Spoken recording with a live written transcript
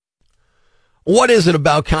What is it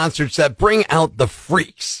about concerts that bring out the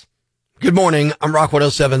freaks? Good morning. I'm Rock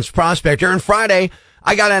 107's Prospector. And Friday,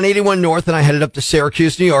 I got on 81 North and I headed up to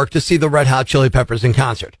Syracuse, New York to see the Red Hot Chili Peppers in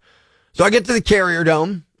concert. So I get to the Carrier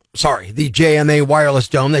Dome. Sorry, the JMA Wireless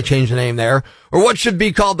Dome. They changed the name there. Or what should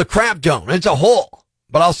be called the Crap Dome. It's a hole,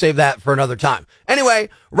 but I'll save that for another time. Anyway,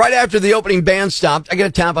 right after the opening band stopped, I get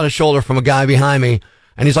a tap on the shoulder from a guy behind me.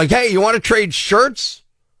 And he's like, hey, you want to trade shirts?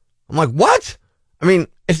 I'm like, what? I mean,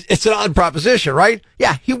 it's an odd proposition, right?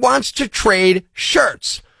 Yeah, he wants to trade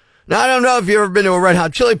shirts. Now, I don't know if you've ever been to a Red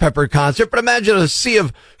Hot Chili Pepper concert, but imagine a sea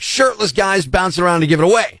of shirtless guys bouncing around to give it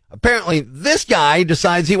away. Apparently, this guy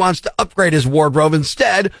decides he wants to upgrade his wardrobe.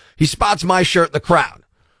 Instead, he spots my shirt in the crowd.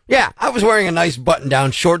 Yeah, I was wearing a nice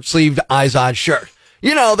button-down, short-sleeved, eyes-on shirt.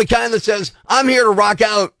 You know, the kind that says, I'm here to rock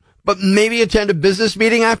out, but maybe attend a business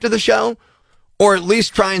meeting after the show? Or at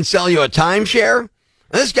least try and sell you a timeshare?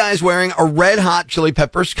 And this guy's wearing a Red Hot Chili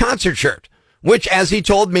Peppers concert shirt, which, as he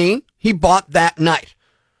told me, he bought that night.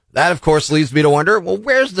 That, of course, leads me to wonder, well,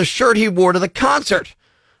 where's the shirt he wore to the concert?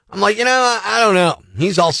 I'm like, I don't know.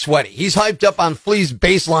 He's all sweaty. He's hyped up on Flea's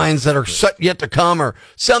bass lines that are yet to come or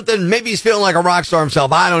something. Maybe he's feeling like a rock star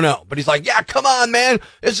himself. I don't know. But he's like, yeah, come on, man.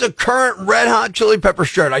 It's a current Red Hot Chili Pepper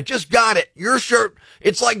shirt. I just got it. Your shirt,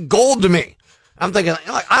 it's like gold to me. I'm thinking,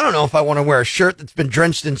 I don't know if I want to wear a shirt that's been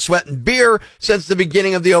drenched in sweat and beer since the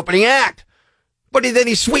beginning of the opening act. But then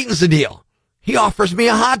he sweetens the deal. He offers me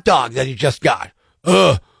a hot dog that he just got.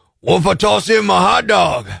 What if I toss him a hot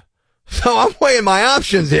dog? So I'm weighing my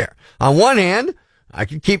options here. On one hand, I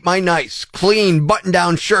can keep my nice, clean,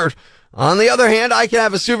 button-down shirt. On the other hand, I can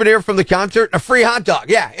have a souvenir from the concert and a free hot dog.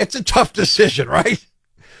 Yeah, it's a tough decision, right?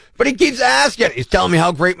 But he keeps asking. He's telling me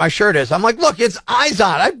how great my shirt is. I'm like, look, it's eyes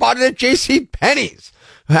on. I bought it at JCPenney's.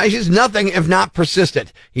 He's nothing if not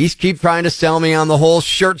persistent. He's keep trying to sell me on the whole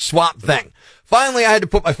shirt swap thing. Finally, I had to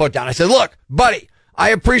put my foot down. I said, look, buddy, I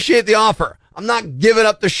appreciate the offer. I'm not giving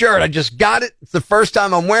up the shirt. I just got it. It's the first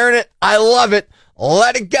time I'm wearing it. I love it.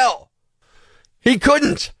 Let it go. He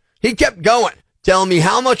couldn't. He kept going, telling me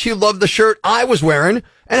how much he loved the shirt I was wearing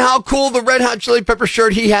and how cool the Red Hot Chili Pepper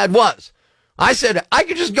shirt he had was. I said, I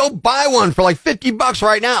could just go buy one for like $50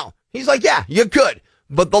 right now. He's like, yeah, you could,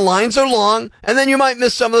 but the lines are long and then you might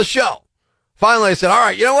miss some of the show. Finally, I said, all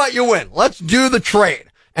right, you know what? You win. Let's do the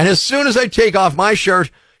trade. And as soon as I take off my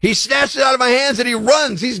shirt, he snatched it out of my hands and he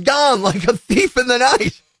runs. He's gone like a thief in the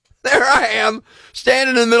night. There I am,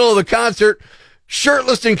 standing in the middle of the concert,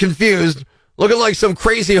 shirtless and confused, looking like some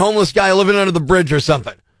crazy homeless guy living under the bridge or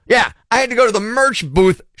something. Yeah, I had to go to the merch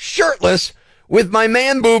booth shirtless with my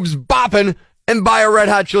man boobs bopping and buy a Red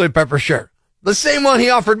Hot Chili Pepper shirt. The same one he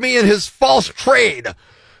offered me in his false trade.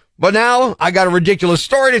 But now I got a ridiculous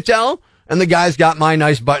story to tell, and the guy's got my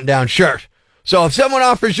nice button-down shirt. So if someone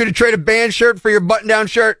offers you to trade a band shirt for your button-down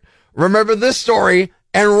shirt, remember this story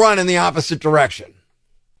and run in the opposite direction.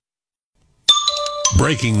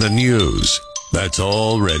 Breaking the news that's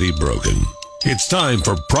already broken. It's time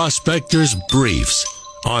for Prospector's Briefs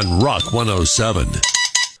on Rock 107.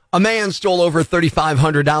 A man stole over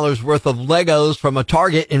 $3,500 worth of Legos from a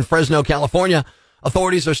Target in Fresno, California.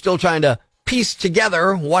 Authorities are still trying to piece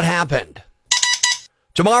together what happened.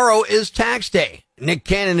 Tomorrow is tax day. Nick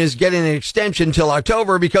Cannon is getting an extension till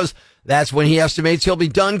October because that's when he estimates he'll be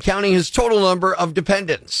done counting his total number of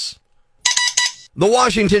dependents. The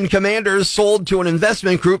Washington Commanders sold to an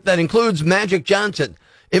investment group that includes Magic Johnson.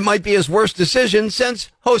 It might be his worst decision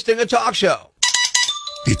since hosting a talk show.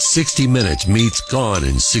 It's 60 Minutes meets Gone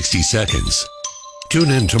in 60 Seconds.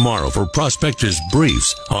 Tune in tomorrow for Prospector's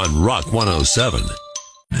Briefs on Rock 107.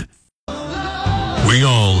 We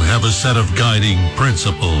all have a set of guiding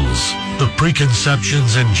principles, the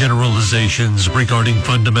preconceptions and generalizations regarding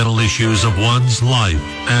fundamental issues of one's life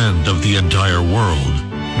and of the entire world.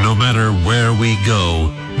 No matter where we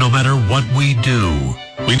go, no matter what we do,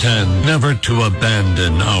 we tend never to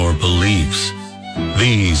abandon our beliefs.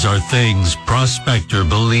 These are things Prospector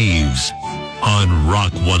believes on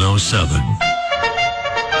Rock 107.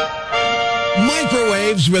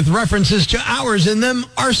 Microwaves with references to hours in them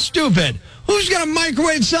are stupid. Who's going to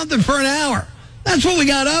microwave something for an hour? That's what we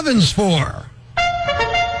got ovens for.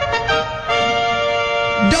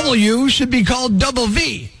 W should be called double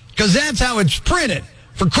V, because that's how it's printed.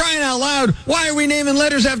 For crying out loud, why are we naming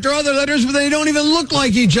letters after other letters when they don't even look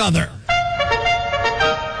like each other?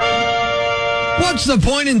 What's the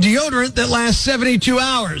point in deodorant that lasts 72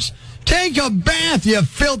 hours? Take a bath, you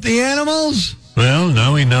filthy animals. Well,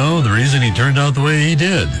 now we know the reason he turned out the way he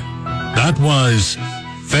did. That was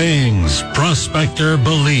Things Prospector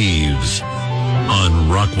Believes on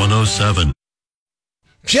Rock 107.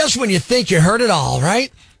 Just when you think you heard it all,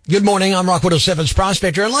 right? Good morning. I'm Rock 107's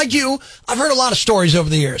Prospector. And like you, I've heard a lot of stories over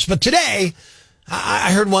the years. But today,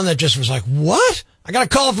 I heard one that just was like, what? I got a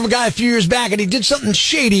call from a guy a few years back, and he did something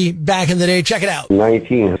shady back in the day. Check it out.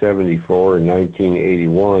 1974 and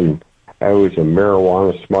 1981, I was a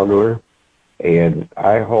marijuana smuggler, and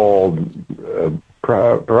I hauled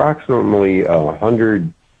approximately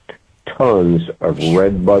 100 tons of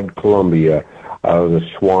Redbud Columbia out of the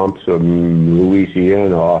swamps of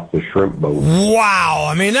Louisiana off the shrimp boat. Wow.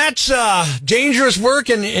 I mean, that's dangerous work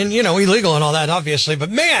and, you know, illegal and all that, obviously. But,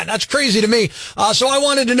 man, that's crazy to me. So I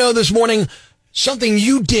wanted to know this morning something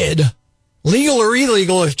you did, legal or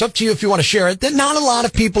illegal, it's up to you if you want to share it, that not a lot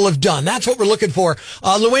of people have done. That's what we're looking for.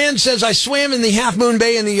 Luann says, I swam in the Half Moon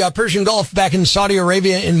Bay in the Persian Gulf back in Saudi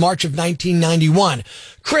Arabia in March of 1991.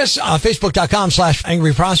 Chris,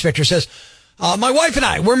 Facebook.com/Angry Prospector says, my wife and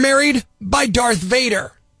I were married by Darth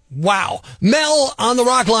Vader. Wow. Mel on the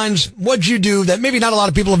Rock Lines, what'd you do that maybe not a lot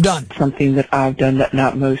of people have done? Something that I've done that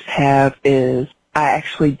not most have is I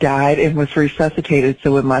actually died and was resuscitated.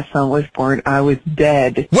 So when my son was born, I was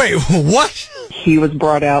dead. Wait, what? He was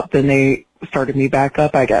brought out, then they started me back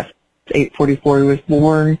up, I guess. 8:44 he was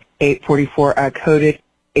born, 8:44 I coded,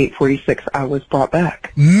 8:46 I was brought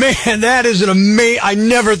back. Man, that is an amazing... I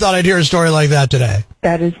never thought I'd hear a story like that today.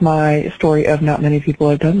 That is my story of not many people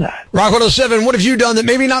have done that. Rock 107, what have you done that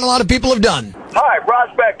maybe not a lot of people have done? Hi,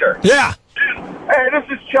 Prospector. Yeah. Hey, this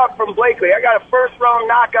is Chuck from Blakely. I got a first-round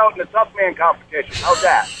knockout in the tough man competition. How's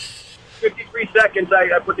that? 53 seconds,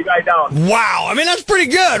 I put the guy down. Wow. I mean, that's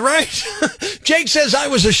pretty good, right? Jake says, I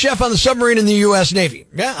was a chef on the submarine in the U.S. Navy.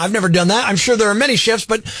 Yeah, I've never done that. I'm sure there are many chefs,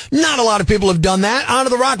 but not a lot of people have done that. On to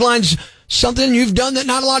the Rock Lines, something you've done that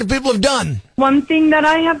not a lot of people have done. One thing that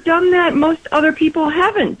I have done that most other people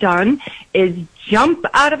haven't done is jump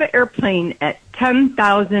out of an airplane at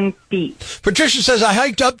 10,000 feet. Patricia says, I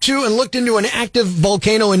hiked up to and looked into an active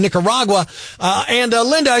volcano in Nicaragua. And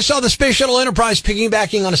Linda, I saw the Space Shuttle Enterprise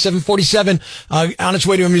piggybacking on a 747 on its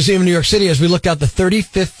way to a museum in New York City as we looked out the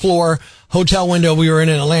 35th floor hotel window we were in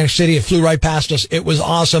Atlantic City. It flew right past us. It was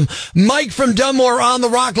awesome. Mike from Dunmore on the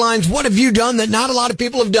Rock Lines. What have you done that not a lot of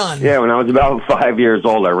people have done? Yeah, when I was about 5 years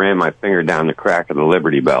old, I ran my finger down the crack of the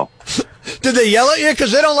Liberty Bell. Did they yell at you?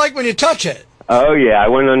 Because they don't like when you touch it. Oh, yeah, I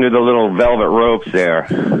went under the little velvet ropes there.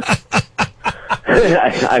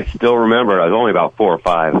 I still remember it. I was only about 4 or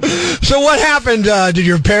 5. So what happened? Did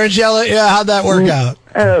your parents yell at you? How'd that work out?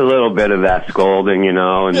 A little bit of that scolding, you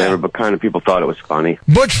know, and Yeah. kind of people thought it was funny.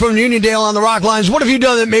 Butch from Uniondale on the Rock Lines. What have you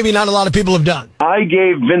done that maybe not a lot of people have done? I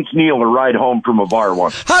gave Vince Neil a ride home from a bar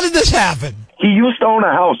once. How did this happen? He used to own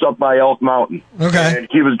a house up by Elk Mountain. Okay. And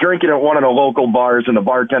he was drinking at one of the local bars, and the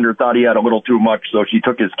bartender thought he had a little too much, so she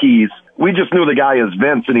took his keys. We just knew the guy as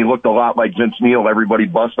Vince, and he looked a lot like Vince Neil. Everybody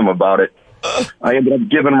bussed him about it. I ended up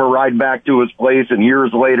giving him a ride back to his place, and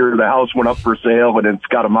years later, the house went up for sale, and it's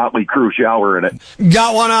got a Motley Crue shower in it.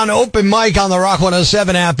 Got one on open mic on the Rock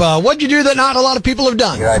 107 app. What'd you do that not a lot of people have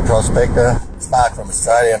done? G'day, Prospector. It's Mark from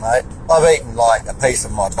Australia, mate. I've eaten like a piece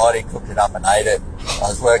of my body, cooked it up and ate it. I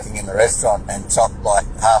was working in the restaurant and chopped like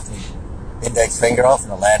half my index finger off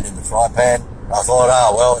and it landed in the fry pan. I thought,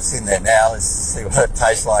 oh, well, it's in there now. Let's see what it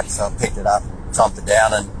tastes like. So I picked it up, chomped it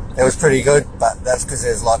down, and it was pretty good, but that's because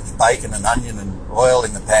there's like bacon and onion and oil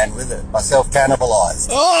in the pan with it. I self-cannibalized.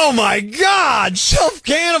 Oh, my God.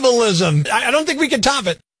 Self-cannibalism. I don't think we can top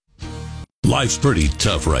it. Life's pretty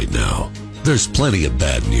tough right now. There's plenty of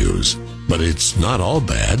bad news, but it's not all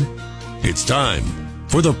bad. It's time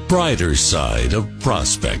for the brighter side of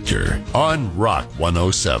Prospector on Rock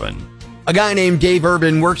 107. A guy named Dave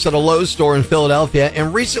Urban works at a Lowe's store in Philadelphia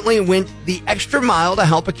and recently went the extra mile to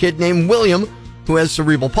help a kid named William who has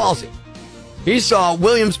cerebral palsy. He saw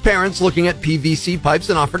William's parents looking at PVC pipes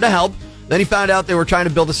and offered to help. Then he found out they were trying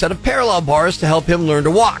to build a set of parallel bars to help him learn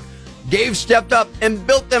to walk. Dave stepped up and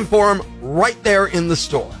built them for him right there in the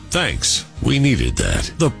store. Thanks. We needed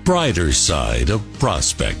that. The brighter side of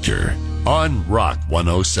Prospector on Rock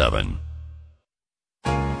 107.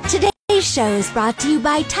 Today's show is brought to you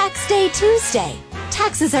by Tax Day Tuesday.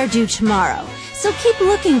 Taxes are due tomorrow, so keep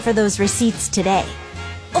looking for those receipts today.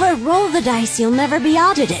 Or roll the dice, you'll never be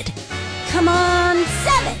audited. Come on,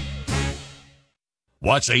 7.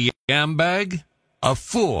 What's a yam bag? A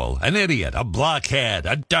fool, an idiot, a blockhead,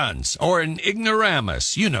 a dunce, or an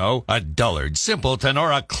ignoramus. You know, a dullard, simpleton,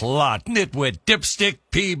 or a clot, nitwit, dipstick,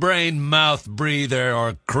 pea-brain, mouth breather,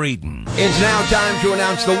 or cretin. It's now time to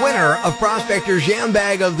announce the winner of Prospector's Yam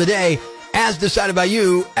Bag of the Day, as decided by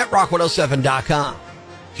you at rock107.com.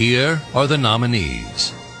 Here are the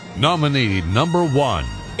nominees. Nominee number 1.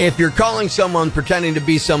 If you're calling someone pretending to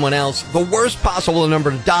be someone else, the worst possible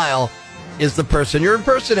number to dial is the person you're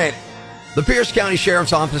impersonating. The Pierce County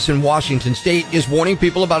Sheriff's Office in Washington State is warning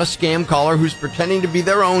people about a scam caller who's pretending to be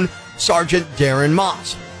their own Sergeant Darren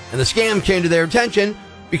Moss. And the scam came to their attention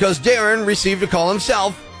because Darren received a call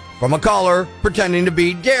himself from a caller pretending to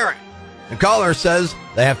be Darren. The caller says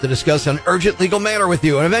they have to discuss an urgent legal matter with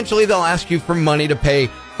you, and eventually they'll ask you for money to pay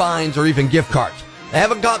fines or even gift cards. They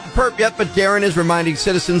haven't got the perp yet, but Darren is reminding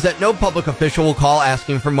citizens that no public official will call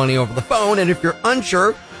asking for money over the phone, and if you're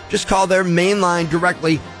unsure, just call their main line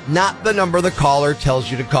directly, not the number the caller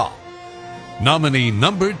tells you to call. Nominee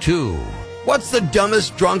number 2. What's the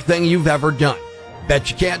dumbest drunk thing you've ever done?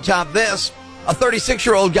 Bet you can't top this. A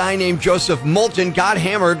 36-year-old guy named Joseph Moulton got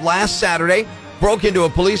hammered last Saturday, broke into a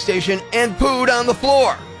police station, and pooed on the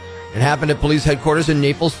floor. It happened at police headquarters in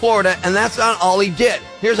Naples, Florida, and that's not all he did.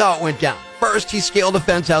 Here's how it went down. First, he scaled a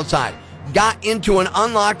fence outside, got into an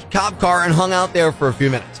unlocked cop car, and hung out there for a few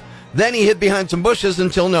minutes. Then he hid behind some bushes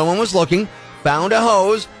until no one was looking, found a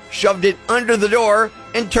hose, shoved it under the door,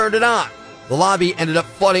 and turned it on. The lobby ended up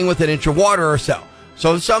flooding with an inch of water or so.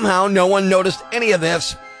 So somehow no one noticed any of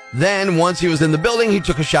this. Then, once he was in the building, he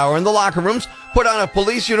took a shower in the locker rooms, put on a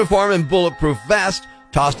police uniform and bulletproof vest,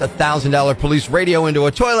 tossed a $1,000 police radio into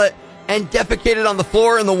a toilet, and defecated on the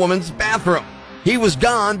floor in the woman's bathroom. He was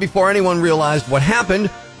gone before anyone realized what happened,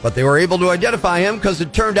 but they were able to identify him because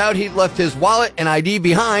it turned out he'd left his wallet and ID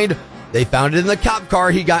behind. They found it in the cop car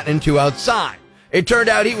he got into outside. It turned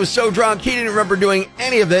out he was so drunk he didn't remember doing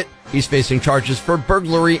any of it. He's facing charges for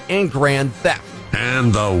burglary and grand theft.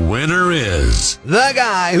 And the winner is the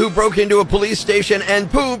guy who broke into a police station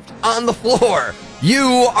and pooped on the floor.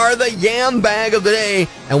 You are the Yam Bag of the Day.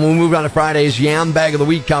 And we'll move on to Friday's Yam Bag of the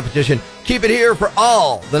Week competition. Keep it here for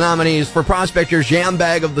all the nominees for Prospector's Yam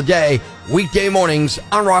Bag of the Day, weekday mornings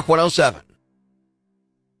on Rock 107.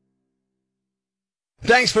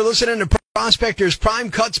 Thanks for listening to Prospector's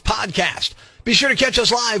Prime Cuts podcast. Be sure to catch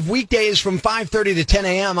us live weekdays from 5:30 to 10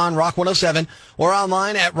 a.m. on Rock 107 or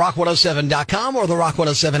online at rock107.com or the Rock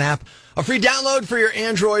 107 app, a free download for your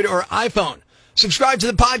Android or iPhone. Subscribe to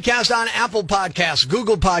the podcast on Apple Podcasts,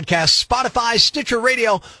 Google Podcasts, Spotify, Stitcher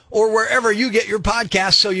Radio, or wherever you get your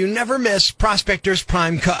podcasts so you never miss Prospector's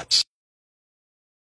Prime Cuts.